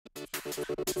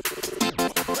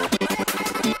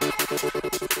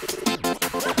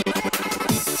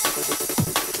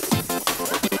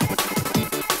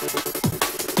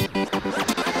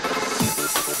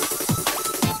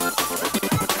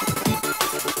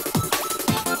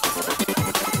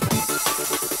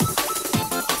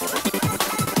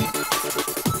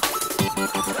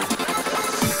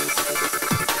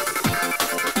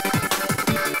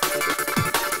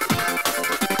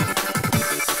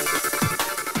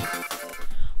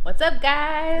What's up,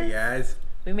 guys? Hey guys.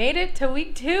 We made it to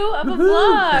week 2 of a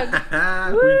vlog.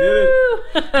 We did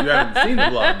it. You haven't seen the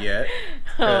vlog yet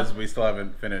because we still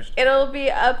haven't finished. It'll be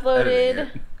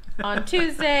uploaded on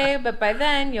Tuesday, but by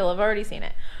then you'll have already seen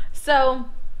it. So,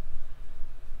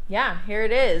 yeah, here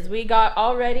it is. We got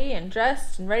all ready and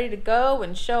dressed and ready to go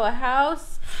and show a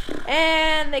house,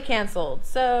 and they canceled.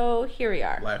 So here we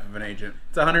are. Life of an agent.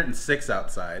 It's 106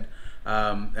 outside,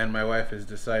 and my wife has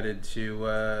decided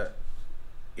to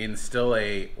instill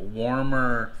a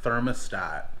warmer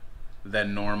thermostat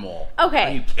than normal. Okay. Are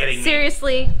you kidding me?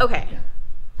 Seriously? Okay.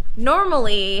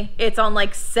 Normally it's on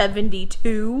like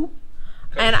 72,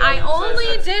 and I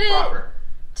only did it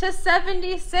to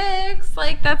 76.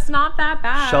 Like, that's not that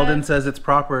bad. Sheldon says it's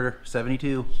proper.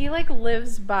 72. He like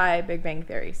lives by Big Bang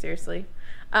Theory, seriously.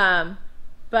 But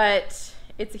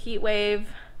it's a heat wave.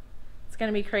 It's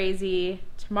gonna be crazy.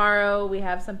 Tomorrow we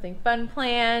have something fun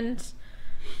planned.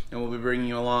 And we'll be bringing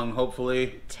you along,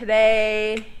 hopefully.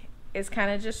 Today is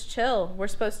kind of just chill. We're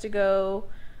supposed to go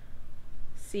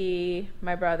see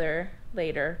my brother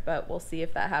later, but we'll see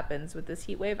if that happens with this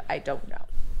heat wave. I don't know.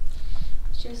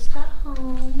 Just got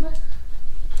home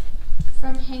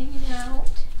from hanging out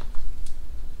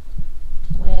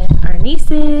with our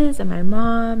nieces and my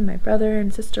mom, my brother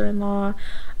and sister-in-law.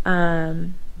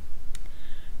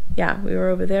 Yeah, we were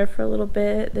over there for a little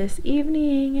bit this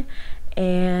evening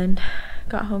and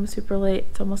got home super late.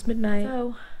 It's almost midnight.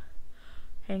 So,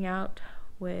 hang out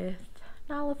with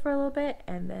Nala for a little bit,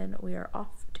 and then we are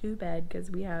off to bed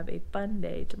because we have a fun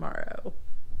day tomorrow.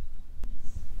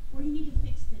 Or you need to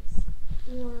fix this.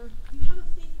 Or you have a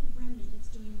faithful remnant that's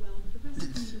doing well, but the rest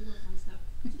of them need to work on stuff.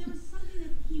 So there was something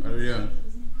that he would say that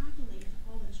was an accolade to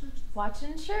all the churches.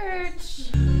 Watching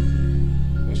church.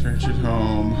 Church at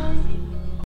home.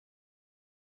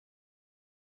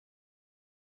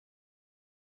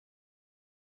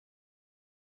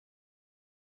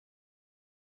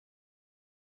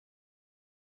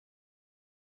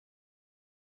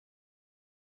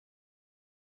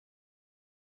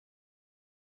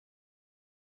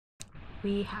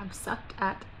 We have sucked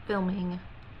at filming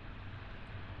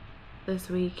this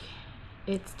week.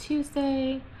 It's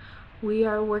Tuesday. We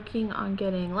are working on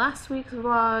getting last week's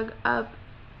vlog up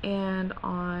and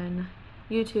on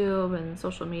YouTube and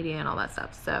social media and all that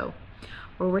stuff. So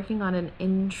we're working on an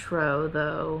intro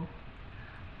though.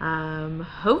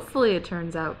 Hopefully it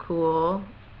turns out cool,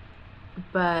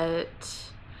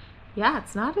 but yeah,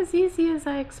 it's not as easy as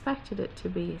I expected it to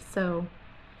be. So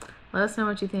let us know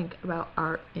what you think about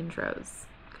our intros,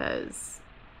 because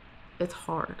it's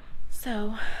hard.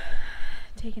 So,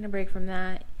 taking a break from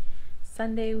that,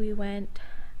 Sunday we went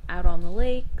out on the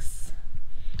lakes,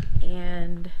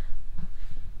 and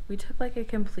we took like a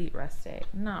complete rest day.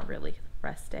 Not really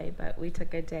rest day, but we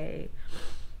took a day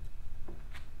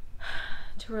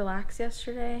to relax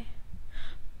yesterday,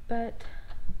 but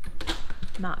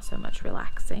not so much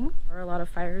relaxing. There are a lot of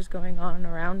fires going on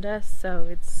around us, so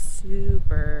it's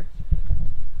super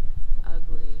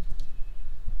ugly.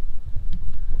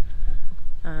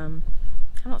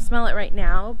 I don't smell it right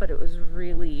now, but it was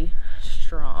really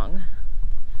strong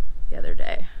the other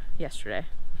day, yesterday.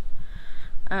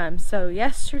 So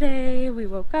yesterday we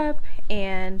woke up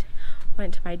and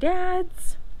went to my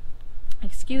dad's.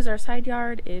 Excuse our side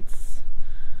yard, it's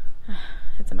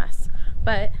a mess,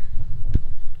 but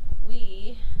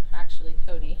actually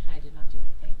Cody, I did not do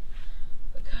anything,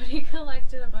 but Cody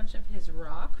collected a bunch of his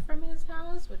rock from his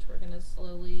house, which we're gonna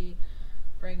slowly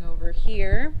bring over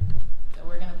here. So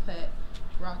we're gonna put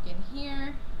rock in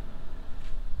here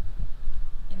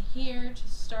and here to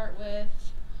start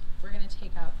with. We're gonna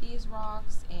take out these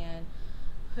rocks and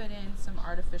put in some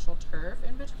artificial turf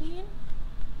in between,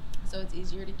 so it's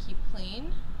easier to keep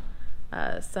clean.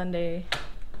 Sunday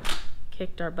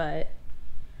kicked our butt.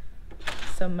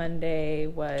 So Monday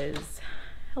was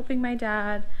helping my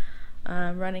dad,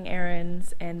 running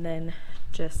errands, and then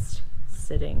just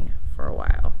sitting for a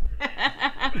while.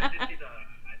 I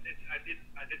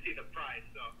did see the price,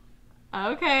 so.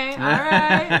 Okay, all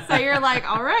right. So you're like,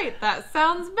 all right, that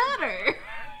sounds better.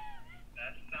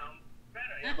 That sounds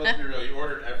better. Let's be real, you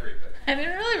ordered everything. I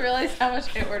didn't really realize how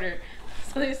much I ordered.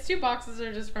 So these 2 boxes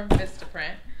are just from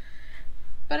Vistaprint.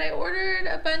 but I ordered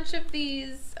a bunch of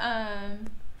these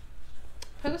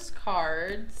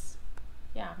postcards.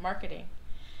 Yeah, marketing.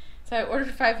 So I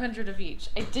ordered 500 of each.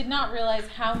 I did not realize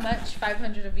how much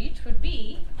 500 of each would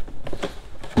be.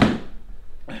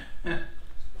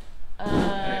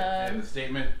 And the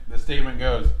statement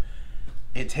goes,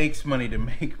 it takes money to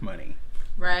make money.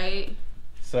 Right.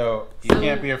 So you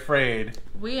can't be afraid.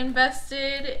 We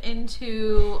invested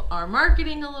into our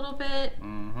marketing a little bit.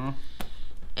 Mm-hmm.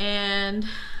 And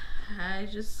I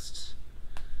just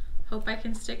hope I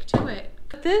can stick to it.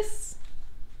 This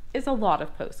is a lot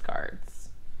of postcards.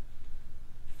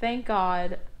 Thank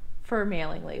God for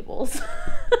mailing labels.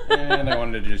 And I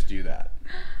wanted to just do that.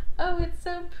 Oh, it's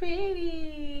so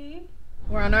pretty.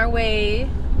 We're on our way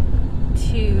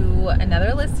to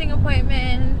another listing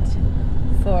appointment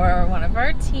for one of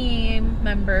our team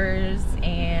members,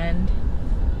 and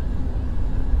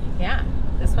yeah,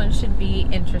 this one should be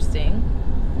interesting.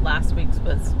 Last week's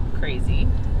was crazy.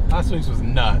 Last week's was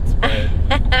nuts, but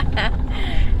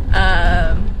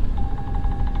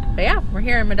but yeah, we're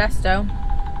here in Modesto.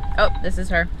 Oh, this is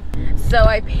her. So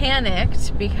I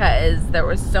panicked because there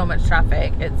was so much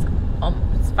traffic. It's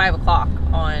 5 o'clock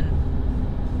on,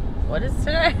 what is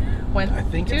today? I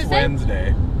think Tuesday? it's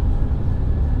Wednesday.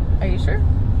 Are you sure?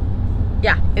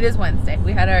 Yeah, it is Wednesday.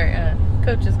 We had our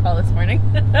coach's call this morning.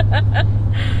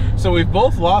 So we've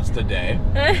both lost a day.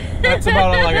 That's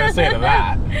about all I gotta say to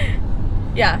that.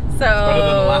 Yeah, so... It's better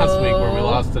than last week where we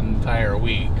lost an entire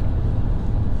week.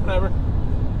 Whatever.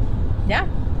 Yeah,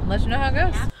 I'll let you know how it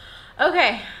goes.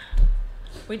 Okay,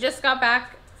 we just got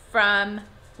back from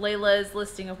Layla's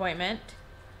listing appointment.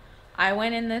 I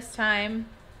went in this time.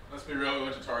 Let's be real, we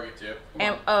went to Target too.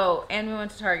 And we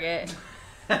went to Target.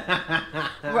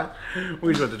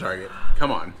 We just went to Target.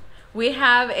 Come on. We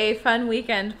have a fun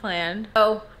weekend planned.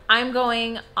 So I'm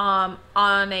going on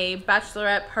a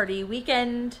bachelorette party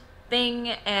weekend thing,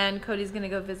 and Cody's gonna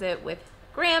go visit with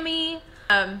Grammy.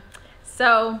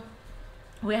 So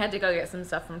we had to go get some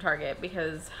stuff from Target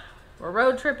because we're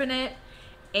road tripping it,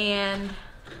 and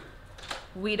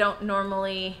we don't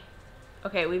normally,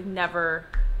 we've never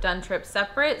done trips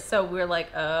separate, so we're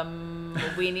like,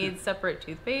 we need separate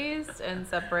toothpaste and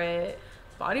separate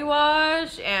body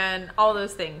wash and all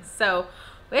those things. So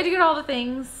we had to get all the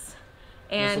things.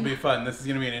 And this will be fun. This is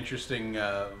going to be an interesting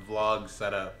vlog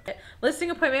setup. Listing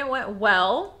appointment went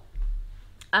well,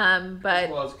 but As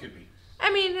well as could be.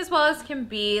 I mean, as well as can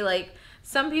be. Like,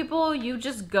 some people, you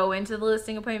just go into the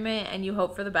listing appointment and you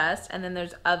hope for the best, and then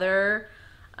there's other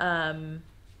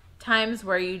times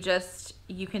where you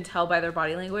can tell by their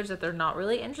body language that they're not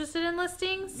really interested in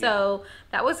listing. So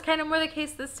that was kind of more the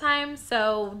case this time.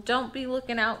 So don't be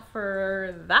looking out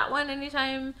for that one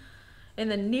anytime in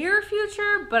the near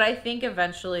future, but I think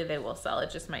eventually they will sell. It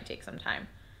just might take some time.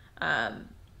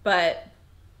 But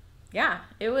yeah,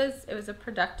 it was a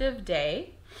productive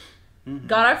day. Mm-hmm.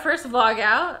 Got our first vlog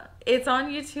out. It's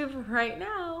on YouTube right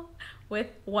now with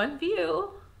 1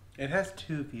 view. It has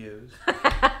 2 views.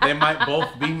 They might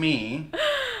both be me,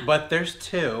 but there's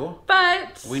 2.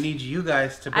 But we need you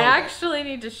guys to build I actually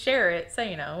need to share it, so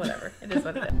whatever. It is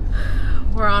what it is.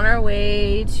 We're on our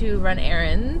way to run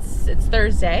errands. It's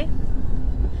Thursday.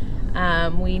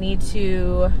 We need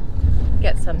to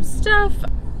get some stuff,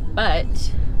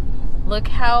 but look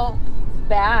how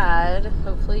bad.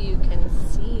 Hopefully you can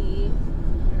see.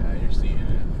 Yeah, you're seeing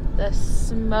it. The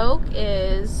smoke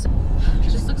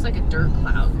just looks like a dirt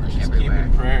cloud, like just everywhere.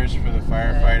 Keeping prayers for the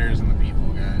firefighters and the people,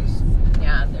 guys.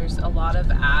 Yeah, there's a lot of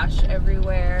ash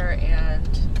everywhere, and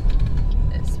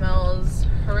it smells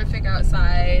horrific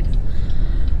outside.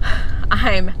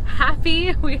 I'm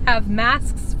happy we have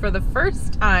masks for the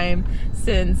first time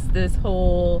since this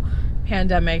whole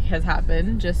pandemic has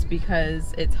happened, just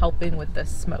because it's helping with the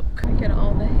smoke. Look at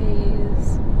all the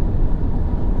haze.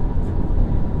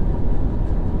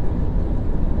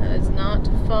 That is not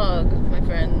fog, my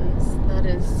friends. That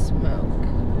is smoke.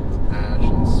 Ash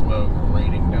and smoke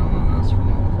raining down on us from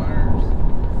all the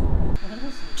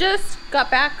fires. Just got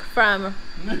back from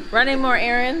running more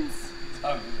errands.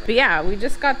 But yeah, we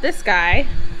just got this guy.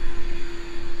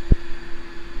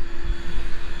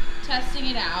 Testing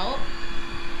it out.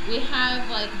 We have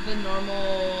like the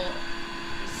normal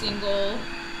single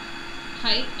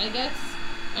height, I guess,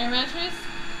 air mattress.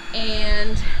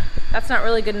 And that's not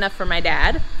really good enough for my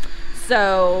dad.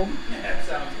 So That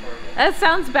sounds horrible. that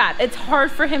sounds bad. It's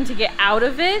hard for him to get out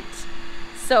of it.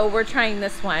 So we're trying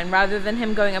this one rather than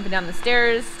him going up and down the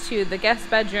stairs to the guest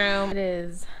bedroom. It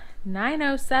is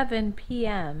 9:07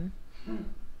 p.m.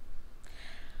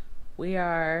 We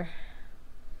are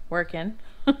working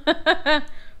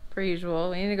per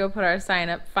usual. We need to go put our sign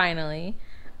up finally.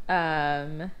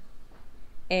 And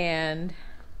and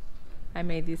I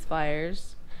made these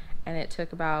flyers, and it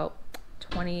took about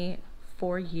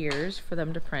 24 years for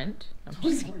them to print. I'm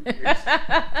just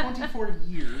 24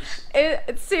 years.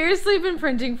 It's seriously been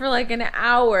printing for like an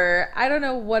hour. I don't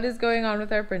know what is going on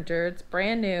with our printer. It's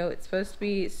brand new. It's supposed to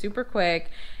be super quick,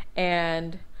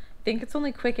 and I think it's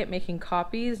only quick at making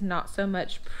copies, not so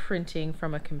much printing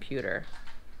from a computer.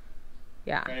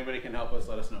 Yeah. If anybody can help us,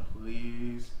 let us know,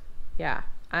 please. Yeah.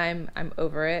 I'm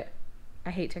over it. I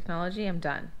hate technology. I'm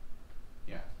done.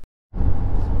 Yeah.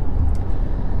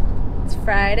 It's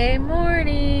Friday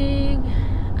morning.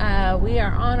 We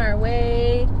are on our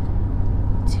way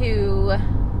to,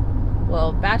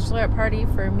 well, bachelorette party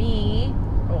for me.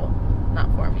 Well,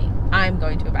 not for me. I'm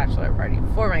going to a bachelorette party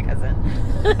for my cousin.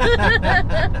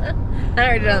 I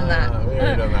already done that. We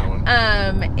already done that one.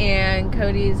 And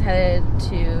Cody's headed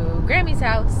to Grammy's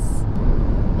house.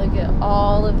 Look at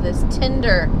all of this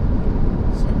tinder.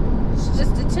 It's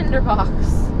just a tinder box.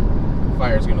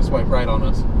 Fire's gonna swipe right on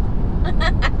us.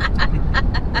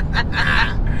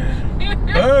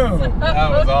 Boom! That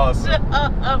was awesome.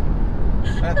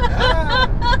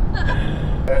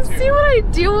 See what I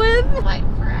do with? Swipe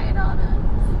right on us.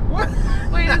 What?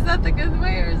 Wait, is that the good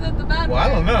way or is that the bad way? Well, I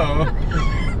don't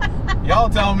know. Y'all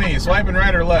tell me, swiping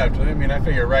right or left? I mean, I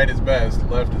figure right is best,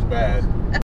 left is bad.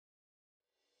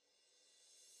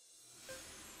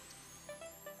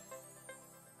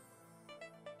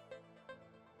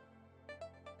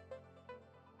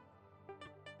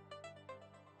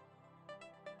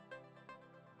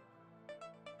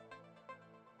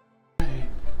 Made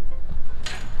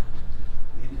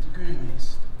it to Grammy.